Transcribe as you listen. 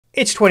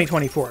It's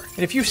 2024,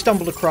 and if you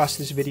stumbled across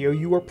this video,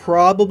 you are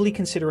probably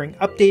considering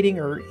updating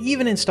or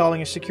even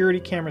installing a security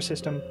camera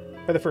system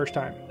for the first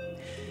time.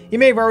 You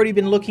may have already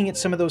been looking at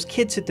some of those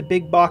kits at the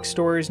big box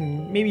stores,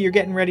 and maybe you're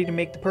getting ready to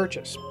make the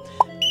purchase.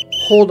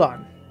 Hold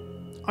on.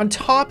 On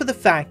top of the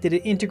fact that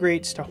it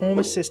integrates to Home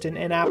Assistant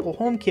and Apple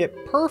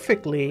HomeKit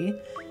perfectly,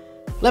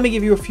 let me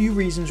give you a few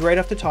reasons right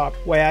off the top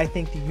why I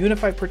think the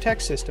Unifi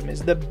Protect system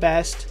is the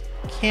best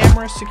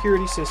camera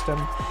security system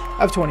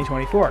of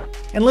 2024.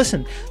 And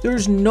listen,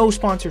 there's no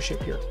sponsorship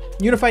here.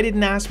 Unifi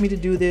didn't ask me to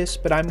do this,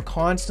 but I'm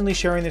constantly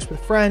sharing this with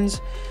friends,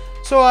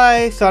 so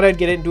I thought I'd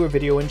get it into a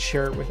video and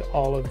share it with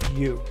all of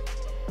you.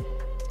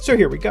 So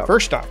here we go.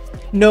 First off,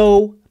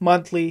 no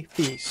monthly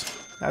fees.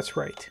 That's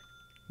right.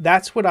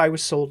 That's what I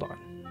was sold on.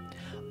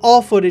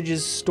 All footage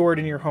is stored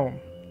in your home.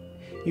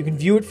 You can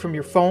view it from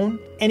your phone,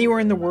 anywhere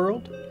in the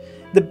world.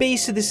 The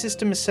base of the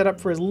system is set up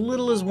for as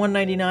little as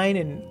 $199,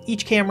 and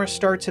each camera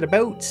starts at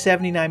about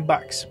 79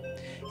 bucks.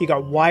 You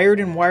got wired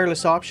and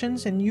wireless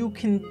options, and you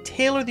can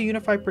tailor the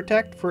Unifi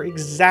Protect for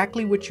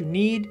exactly what you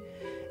need,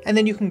 and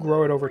then you can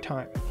grow it over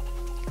time.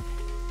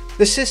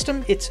 The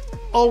system, it's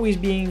always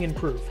being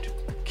improved.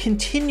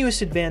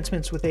 Continuous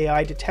advancements with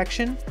AI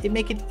detection, it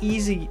make it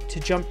easy to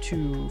jump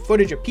to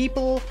footage of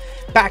people,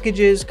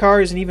 packages,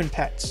 cars, and even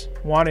pets,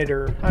 wanted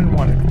or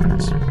unwanted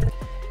ones.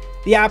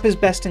 The app is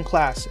best in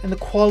class, and the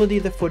quality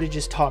of the footage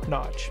is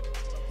top-notch.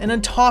 And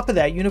on top of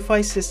that,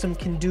 Unifi's system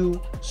can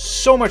do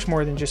so much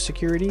more than just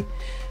security.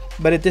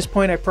 But at this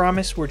point, I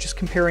promise, we're just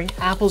comparing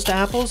apples to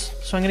apples,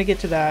 so I'm going to get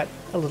to that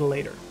a little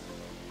later.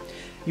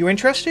 You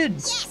interested?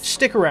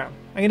 Stick around.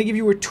 I'm going to give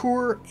you a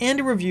tour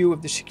and a review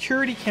of the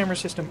security camera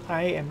system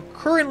I am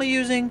currently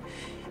using,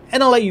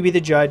 and I'll let you be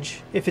the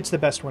judge if it's the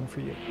best one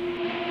for you.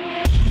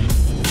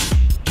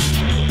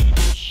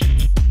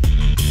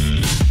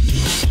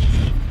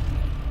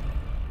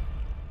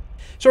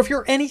 So if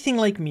you're anything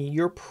like me,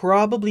 you're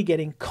probably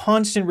getting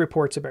constant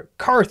reports about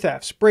car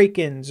thefts,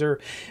 break-ins, or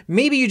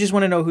maybe you just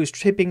want to know who's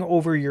tripping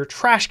over your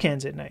trash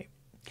cans at night.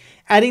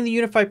 Adding the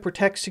Unifi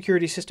Protect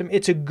security system,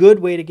 it's a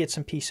good way to get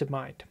some peace of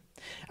mind.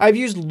 I've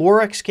used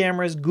Lorex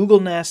cameras, Google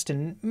Nest,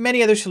 and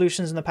many other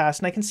solutions in the past,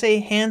 and I can say,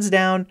 hands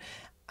down,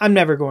 I'm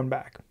never going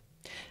back.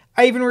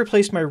 I even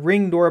replaced my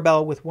Ring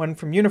doorbell with one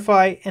from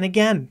Unifi, and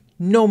again,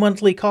 no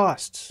monthly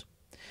costs.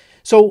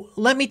 So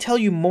let me tell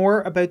you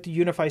more about the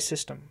Unifi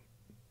system,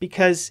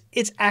 because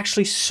it's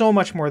actually so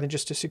much more than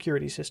just a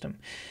security system.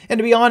 And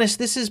to be honest,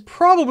 this is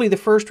probably the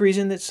first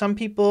reason that some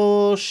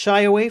people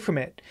shy away from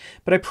it,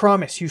 but I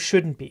promise you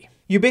shouldn't be.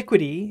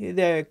 Ubiquiti,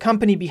 the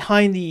company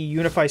behind the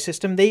Unifi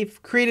system,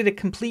 they've created a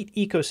complete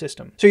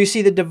ecosystem. So you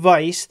see the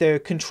device, the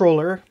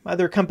controller,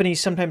 other companies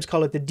sometimes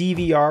call it the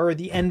DVR or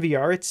the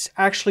NVR. It's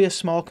actually a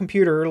small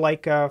computer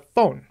like a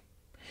phone.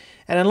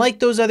 And unlike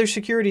those other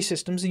security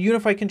systems, the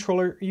Unifi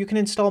controller, you can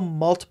install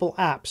multiple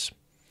apps.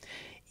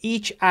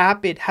 Each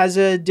app, it has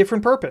a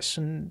different purpose,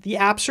 and the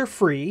apps are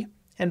free,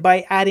 and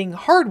by adding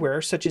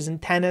hardware such as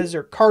antennas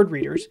or card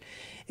readers,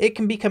 it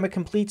can become a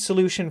complete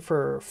solution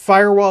for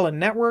firewall and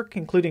network,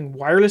 including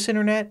wireless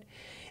internet.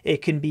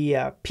 It can be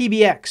a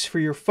PBX for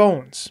your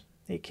phones.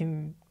 It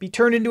can be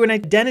turned into an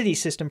identity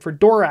system for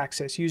door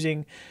access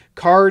using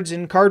cards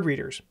and card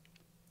readers.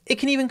 It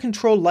can even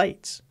control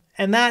lights,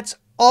 and that's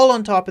all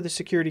on top of the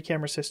security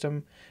camera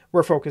system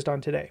we're focused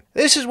on today.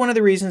 This is one of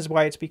the reasons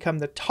why it's become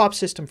the top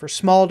system for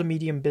small to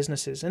medium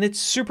businesses, and it's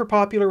super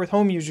popular with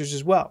home users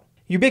as well.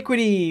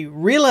 Ubiquiti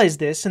realized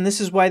this, and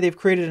this is why they've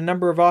created a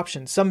number of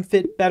options. Some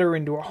fit better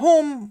into a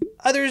home,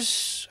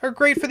 others are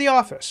great for the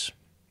office.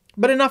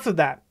 But enough of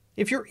that.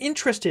 If you're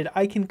interested,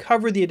 I can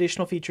cover the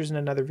additional features in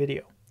another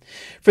video.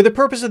 For the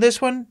purpose of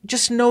this one,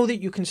 just know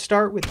that you can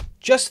start with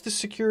just the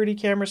security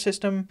camera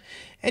system,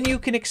 and you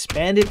can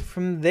expand it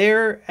from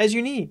there as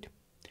you need.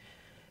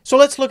 So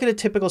let's look at a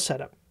typical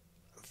setup.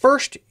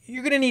 First,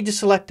 you're going to need to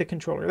select the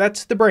controller.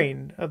 That's the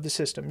brain of the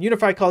system.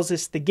 Unifi calls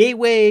this the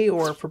gateway,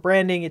 or for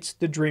branding, it's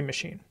the dream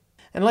machine.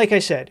 And like I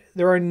said,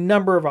 there are a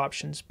number of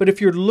options, but if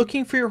you're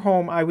looking for your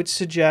home, I would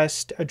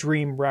suggest a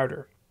Dream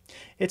router.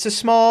 It's a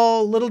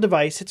small little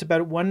device. It's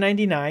about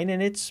 $199,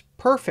 and it's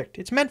perfect.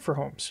 It's meant for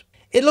homes.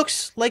 It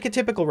looks like a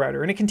typical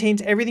router, and it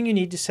contains everything you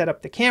need to set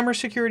up the camera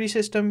security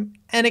system,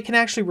 and it can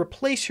actually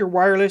replace your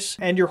wireless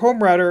and your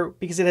home router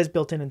because it has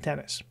built-in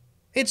antennas.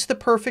 It's the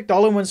perfect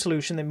all-in-one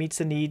solution that meets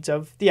the needs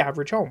of the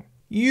average home.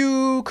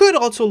 You could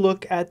also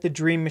look at the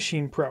Dream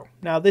Machine Pro.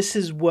 Now this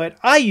is what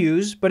I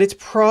use, but it's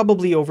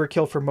probably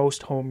overkill for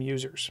most home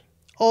users.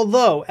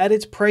 Although at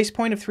its price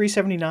point of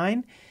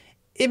 $379,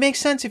 it makes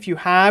sense if you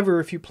have or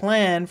if you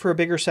plan for a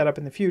bigger setup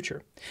in the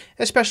future,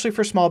 especially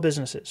for small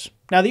businesses.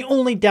 Now the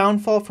only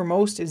downfall for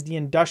most is the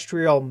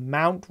industrial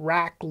mount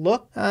rack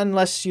look,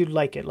 unless you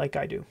like it like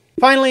I do.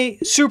 Finally,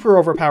 super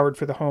overpowered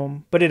for the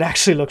home, but it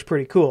actually looks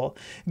pretty cool.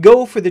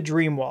 Go for the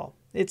Dream Wall.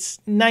 It's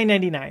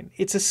 $9.99.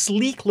 It's a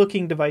sleek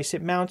looking device.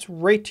 It mounts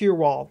right to your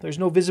wall. There's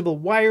no visible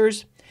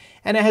wires,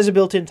 and it has a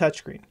built-in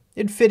touchscreen.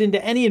 It'd fit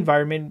into any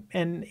environment,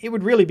 and it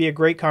would really be a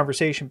great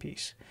conversation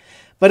piece.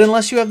 But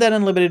unless you have that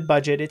unlimited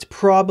budget, it's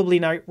probably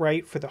not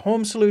right for the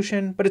home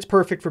solution, but it's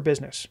perfect for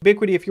business.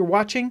 Ubiquiti, if you're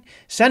watching,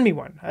 send me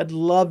one. I'd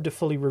love to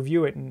fully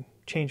review it and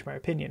change my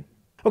opinion.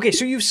 Okay,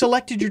 so you've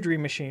selected your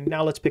dream machine.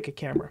 Now let's pick a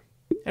camera.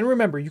 And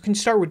remember, you can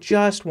start with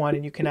just one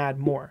and you can add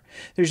more.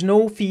 There's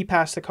no fee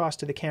past the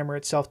cost of the camera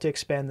itself to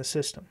expand the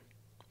system.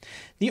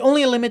 The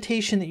only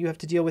limitation that you have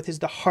to deal with is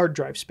the hard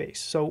drive space.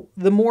 So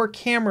the more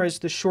cameras,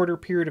 the shorter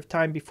period of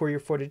time before your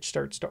footage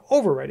starts to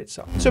overwrite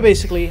itself. So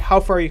basically,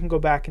 how far you can go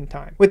back in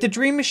time. With the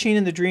Dream Machine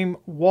and the Dream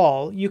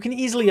Wall, you can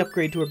easily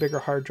upgrade to a bigger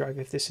hard drive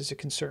if this is a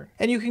concern.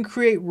 And you can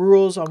create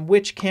rules on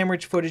which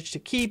camera footage to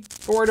keep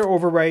or to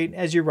overwrite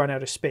as you run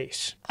out of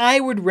space. I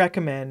would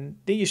recommend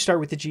that you start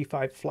with the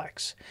G5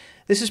 Flex.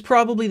 This is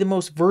probably the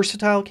most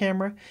versatile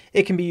camera.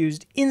 It can be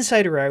used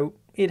inside or out.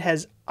 It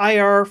has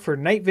IR for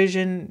night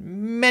vision,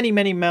 many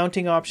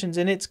mounting options,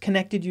 and it's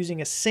connected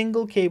using a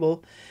single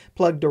cable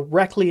plugged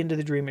directly into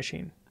the Dream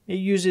Machine. It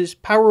uses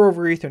Power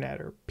over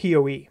Ethernet, or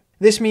PoE.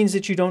 This means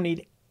that you don't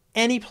need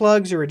any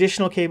plugs or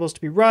additional cables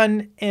to be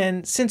run,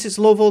 and since it's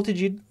low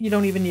voltage, you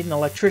don't even need an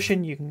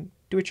electrician. You can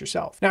do it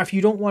yourself. Now, if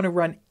you don't want to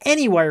run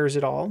any wires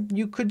at all,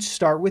 you could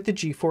start with the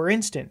G4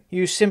 Instant.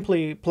 You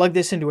simply plug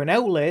this into an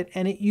outlet,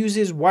 and it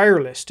uses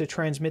wireless to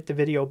transmit the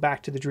video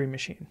back to the Dream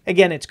Machine.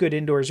 Again, it's good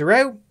indoors or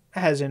out.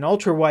 Has an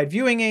ultra-wide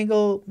viewing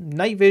angle,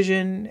 night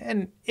vision,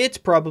 and it's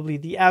probably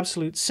the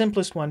absolute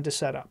simplest one to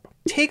set up.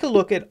 Take a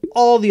look at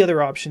all the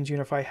other options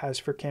Unifi has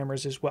for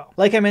cameras as well.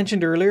 Like I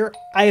mentioned earlier,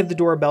 I have the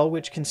doorbell,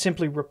 which can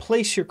simply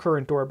replace your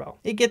current doorbell.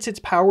 It gets its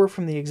power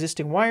from the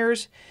existing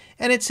wires,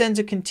 and it sends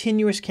a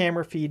continuous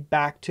camera feed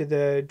back to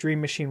the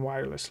Dream Machine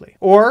wirelessly.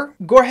 Or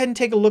go ahead and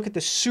take a look at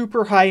the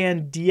super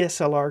high-end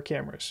DSLR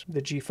cameras,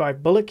 the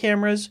G5 bullet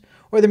cameras,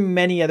 or the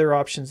many other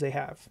options they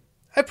have.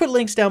 I put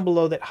links down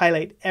below that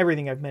highlight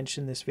everything I've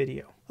mentioned in this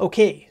video.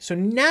 Okay, so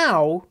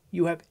now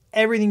you have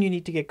everything you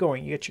need to get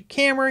going. You got your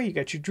camera, you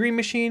got your Dream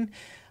Machine.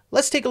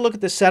 Let's take a look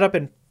at the setup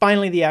and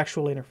finally the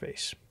actual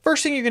interface.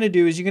 First thing you're going to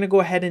do is you're going to go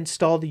ahead and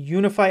install the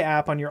Unifi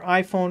app on your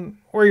iPhone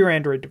or your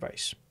Android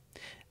device.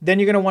 Then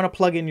you're going to want to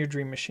plug in your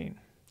Dream Machine.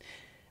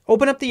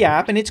 Open up the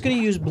app and it's going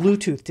to use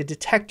Bluetooth to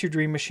detect your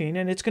Dream Machine,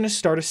 and it's going to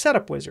start a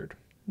setup wizard.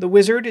 The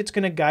wizard, it's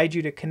going to guide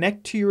you to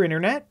connect to your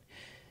internet.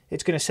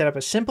 It's going to set up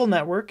a simple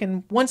network,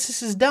 and once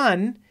this is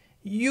done,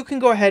 you can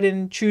go ahead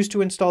and choose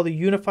to install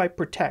the Unifi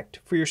Protect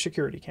for your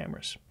security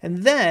cameras. And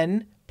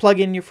then plug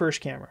in your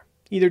first camera,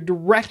 either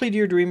directly to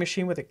your Dream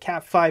Machine with a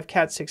Cat5,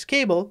 Cat6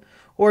 cable,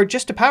 or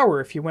just to power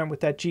if you went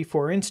with that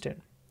G4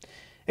 Instant.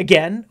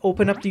 Again,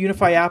 open up the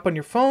Unifi app on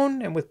your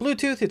phone, and with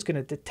Bluetooth, it's going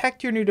to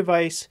detect your new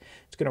device,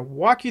 it's going to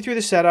walk you through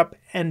the setup,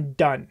 and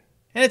done.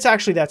 And it's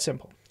actually that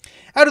simple.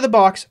 Out of the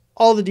box,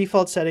 all the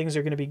default settings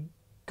are going to be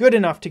good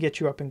enough to get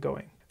you up and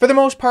going. For the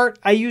most part,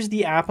 I use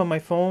the app on my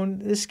phone.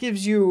 This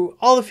gives you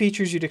all the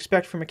features you'd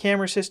expect from a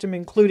camera system,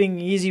 including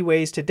easy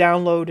ways to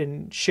download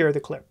and share the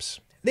clips.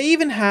 They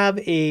even have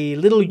a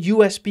little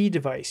USB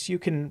device. You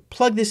can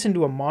plug this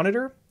into a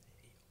monitor.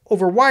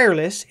 Over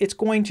wireless, it's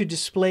going to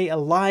display a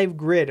live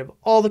grid of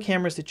all the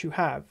cameras that you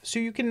have. So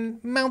you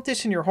can mount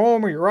this in your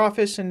home or your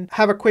office and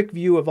have a quick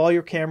view of all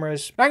your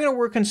cameras. I'm going to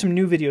work on some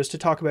new videos to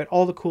talk about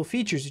all the cool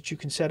features that you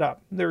can set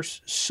up.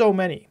 There's so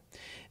many.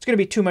 It's going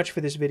to be too much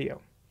for this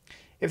video.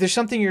 If there's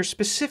something you're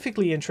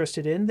specifically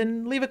interested in,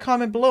 then leave a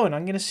comment below and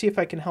I'm going to see if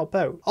I can help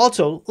out.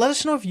 Also, let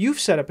us know if you've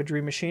set up a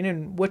Dream Machine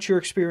and what your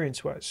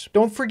experience was.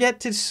 Don't forget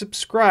to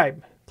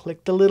subscribe.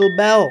 Click the little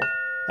bell.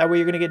 That way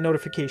you're going to get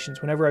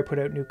notifications whenever I put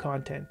out new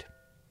content.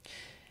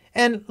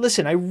 And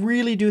listen, I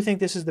really do think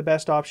this is the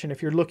best option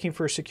if you're looking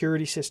for a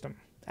security system.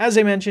 As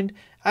I mentioned,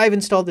 I've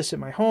installed this at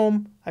my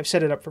home. I've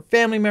set it up for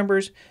family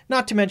members.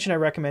 Not to mention I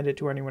recommend it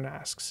to anyone who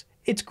asks.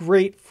 It's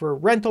great for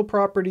rental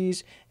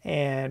properties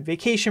and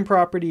vacation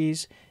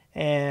properties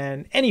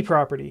and any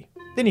property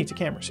that needs a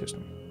camera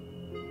system.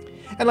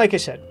 And like I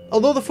said,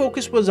 although the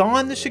focus was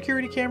on the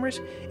security cameras,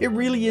 it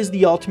really is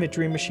the ultimate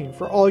Dream Machine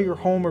for all your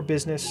home or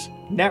business,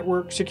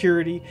 network,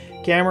 security,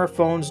 camera,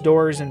 phones,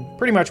 doors, and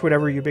pretty much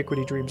whatever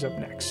Ubiquiti dreams up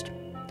next.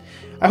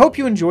 I hope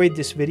you enjoyed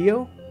this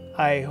video.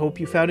 I hope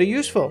you found it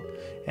useful,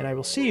 and I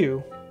will see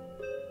you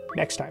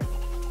next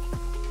time.